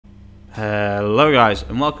Hello guys,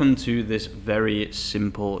 and welcome to this very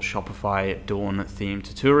simple Shopify Dawn theme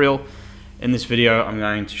tutorial. In this video I'm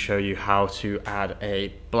going to show you how to add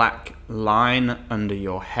a black line under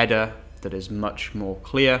your header that is much more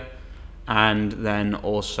clear, and then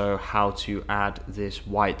also how to add this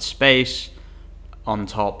white space on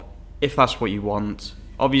top if that's what you want.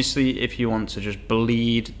 Obviously if you want to just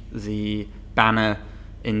bleed the banner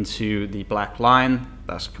into the black line,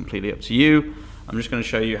 that's completely up to you. I'm just going to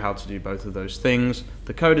show you how to do both of those things.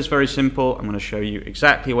 The code is very simple. I'm going to show you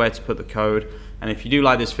exactly where to put the code, and if you do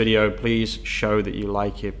like this video, please show that you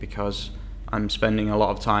like it, because I'm spending a lot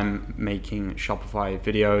of time making Shopify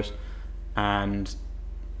videos and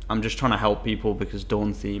I'm just trying to help people because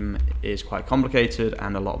Dawn theme is quite complicated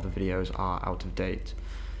and a lot of the videos are out of date.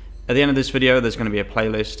 At the end of this video there's going to be a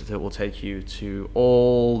playlist that will take you to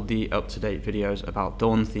all the up-to-date videos about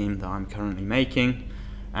Dawn theme that I'm currently making.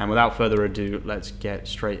 And without further ado, let's get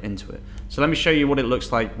straight into it. So let me show you what it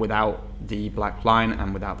looks like without the black line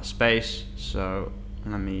and without the space. So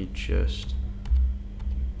let me just...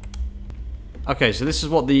 Okay, so this is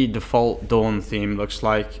what the default Dawn theme looks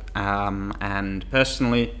like. And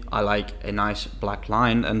personally, I like a nice black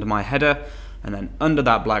line under my header. And then under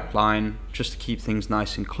that black line, just to keep things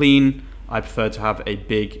nice and clean, I prefer to have a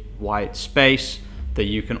big white space that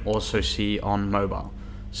you can also see on mobile.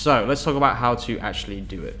 So let's talk about how to actually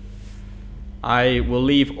do it. I will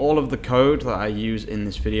leave all of the code that I use in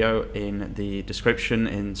this video in the description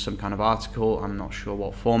in some kind of article. I'm not sure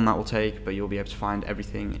what form that will take, but you'll be able to find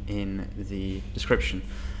everything in the description.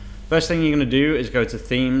 First thing you're going to do is go to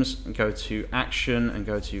themes, and go to action, and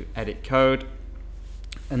go to edit code.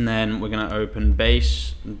 And then we're going to open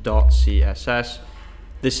base.css.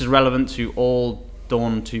 This is relevant to all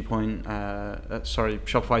Dawn Shopify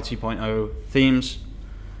 2.0 themes.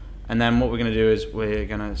 And then what we're going to do is we're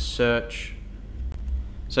going to search.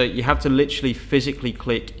 So you have to literally physically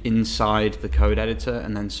click inside the code editor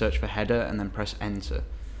and then search for header and then press enter.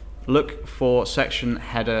 Look for section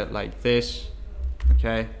header like this.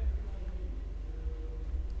 Okay.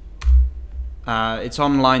 It's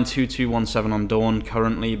on line 2217 on Dawn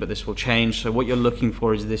currently, but this will change. So what you're looking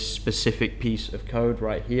for is this specific piece of code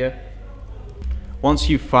right here. Once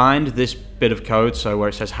you find this bit of code, so where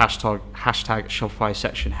it says hashtag Shopify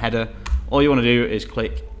section header, all you want to do is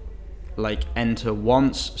click like enter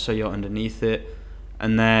once so you're underneath it,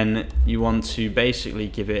 and then you want to basically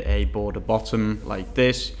give it a border bottom like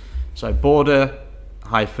this. So border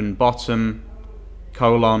hyphen bottom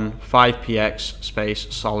colon 5px space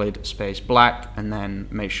solid space black, and then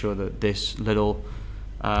make sure that this little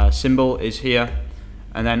symbol is here,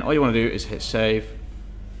 and then all you want to do is hit save.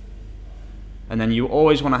 And then you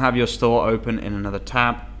always want to have your store open in another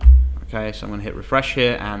tab. Okay, so I'm going to hit refresh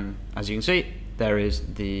here, and as you can see, there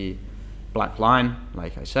is the black line,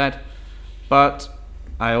 like I said. But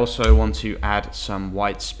I also want to add some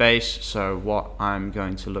white space. So what I'm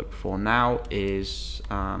going to look for now is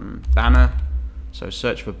banner. So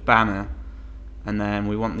search for banner, and then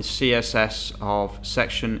we want the CSS of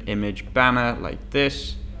section image banner like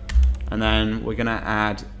this. And then we're going to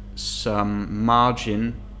add some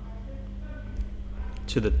margin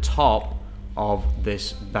to the top of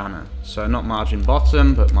this banner. So not margin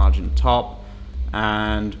bottom, but margin top.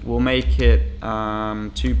 And we'll make it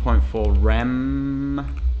 2.4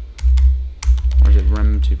 rem. Or is it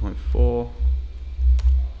rem 2.4?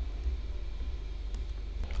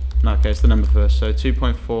 No, okay, it's the number first. So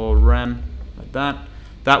 2.4 rem, like that.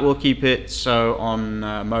 That will keep it so on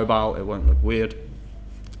mobile it won't look weird.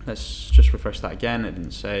 Let's just refresh that again, it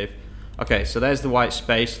didn't save. Okay, so there's the white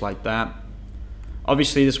space like that.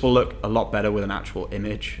 Obviously this will look a lot better with an actual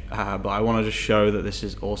image, but I want to just show that this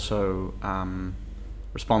is also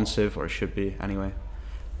responsive, or it should be anyway.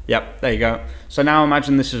 Yep, there you go. So now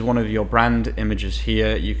imagine this is one of your brand images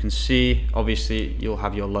here. You can see, obviously you'll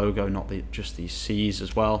have your logo, not just these C's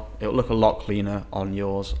as well. It'll look a lot cleaner on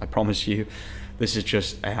yours, I promise you. This is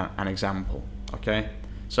just an example, okay?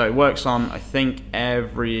 So it works on, I think,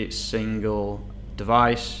 every single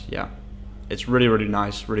device. Yeah. It's really, really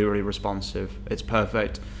nice, really, really responsive. It's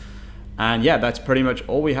perfect. And yeah, that's pretty much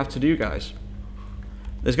all we have to do, guys.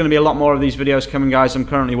 There's going to be a lot more of these videos coming, guys. I'm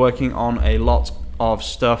currently working on a lot of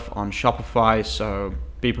stuff on Shopify, so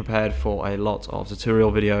be prepared for a lot of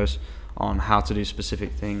tutorial videos on how to do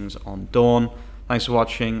specific things on Dawn. Thanks for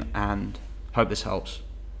watching, and hope this helps.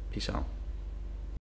 Peace out.